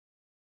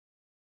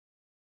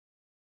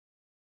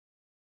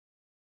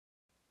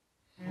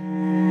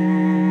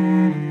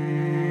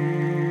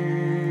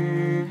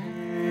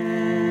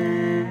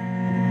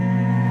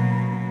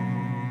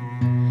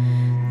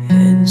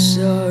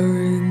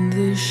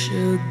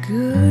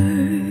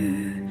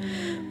dagger.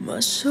 My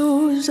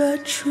soul's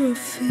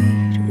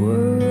atrophied.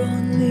 We're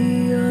on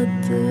the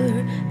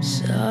other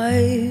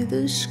side.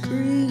 The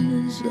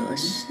screen is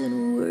us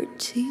and we're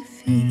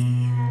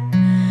TV.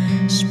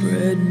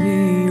 Spread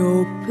me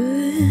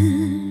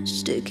open,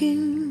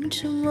 sticking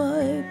to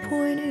my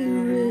pointy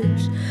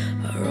ribs.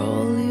 Are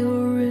all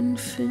your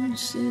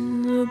infants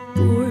in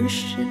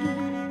abortion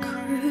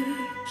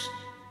cribs?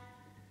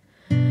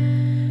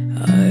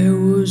 I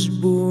was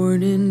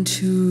born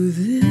into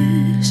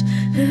this.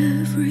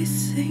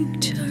 Everything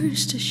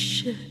turns to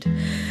shit.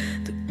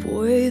 The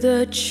boy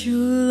that you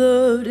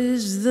loved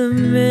is the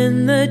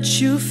man that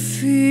you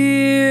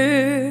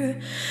fear.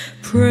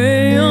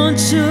 Pray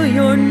onto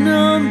your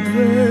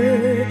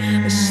number,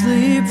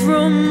 asleep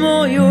from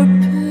all your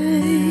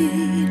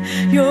pain.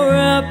 Your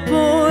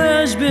apple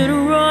has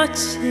been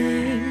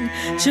rotting,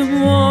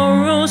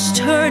 tomorrow's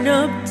turn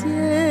up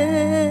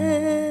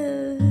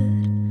dead.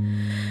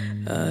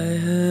 I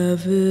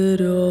have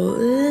it all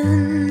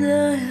and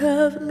I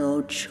have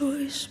no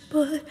choice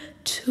but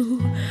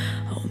to.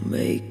 I'll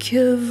make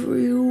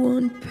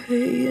everyone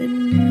pay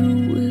and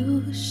you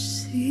will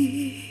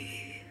see.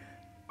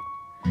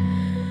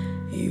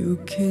 You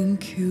can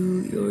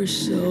kill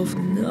yourself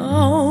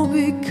now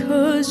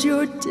because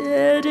you're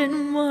dead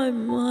in my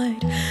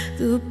mind.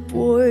 The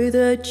boy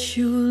that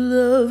you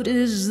loved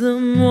is the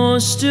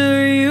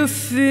monster you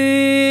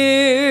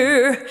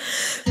fear.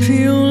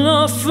 Peel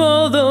off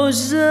all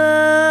those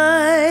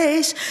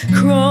eyes,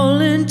 crawl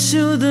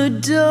into the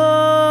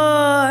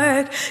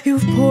dark.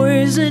 You've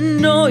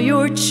poisoned all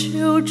your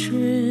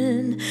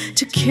children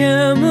to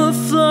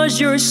camouflage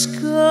your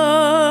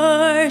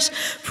scars.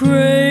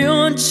 Pray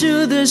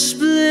onto the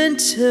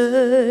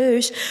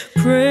splinters,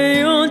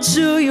 pray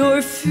onto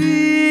your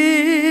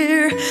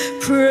fear.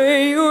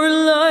 Pray your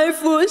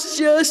life was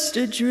just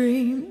a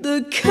dream,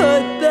 the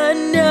cut that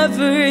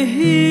never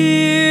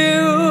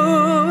heals.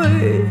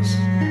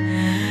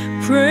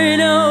 Pray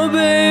now,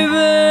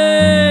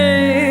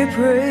 baby,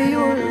 pray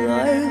your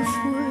life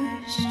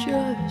was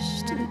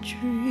just a dream.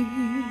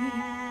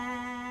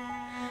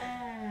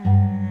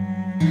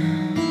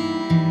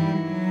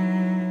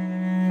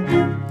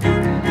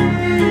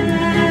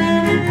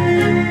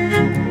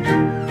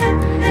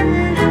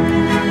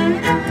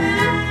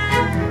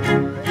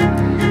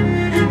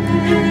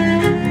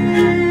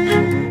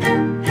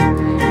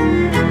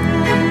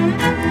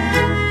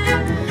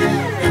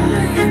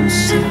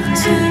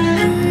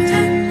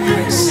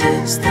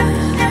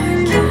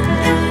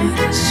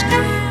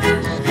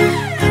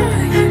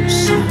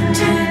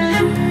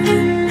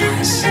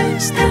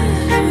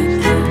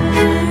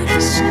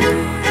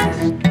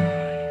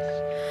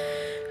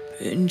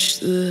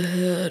 The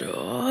head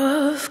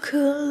off,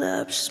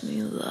 collapse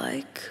me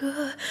like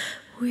a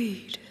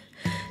weed.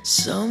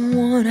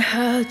 Someone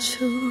had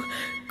to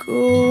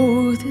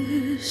go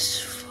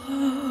this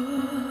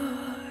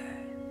far.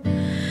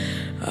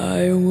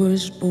 I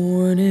was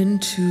born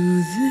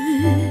into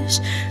this.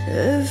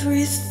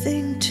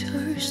 Everything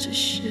turns to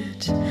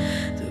shit.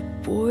 The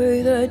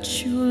boy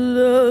that you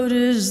loved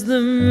is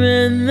the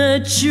man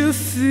that you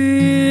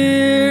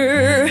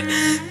fear.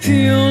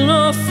 Peel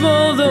off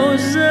all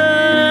those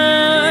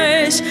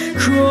eyes,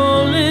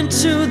 crawl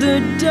into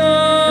the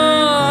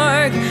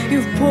dark.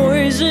 You've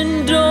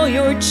poisoned all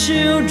your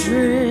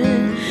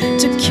children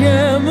to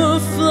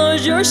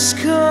camouflage your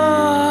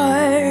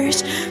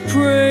scars.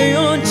 Pray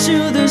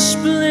onto the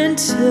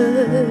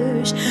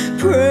splinters,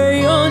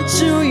 pray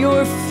onto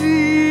your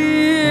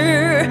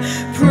fear.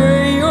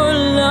 Pray your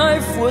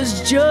life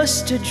was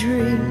just a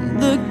dream,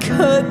 the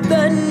cut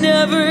that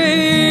never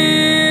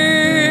heals.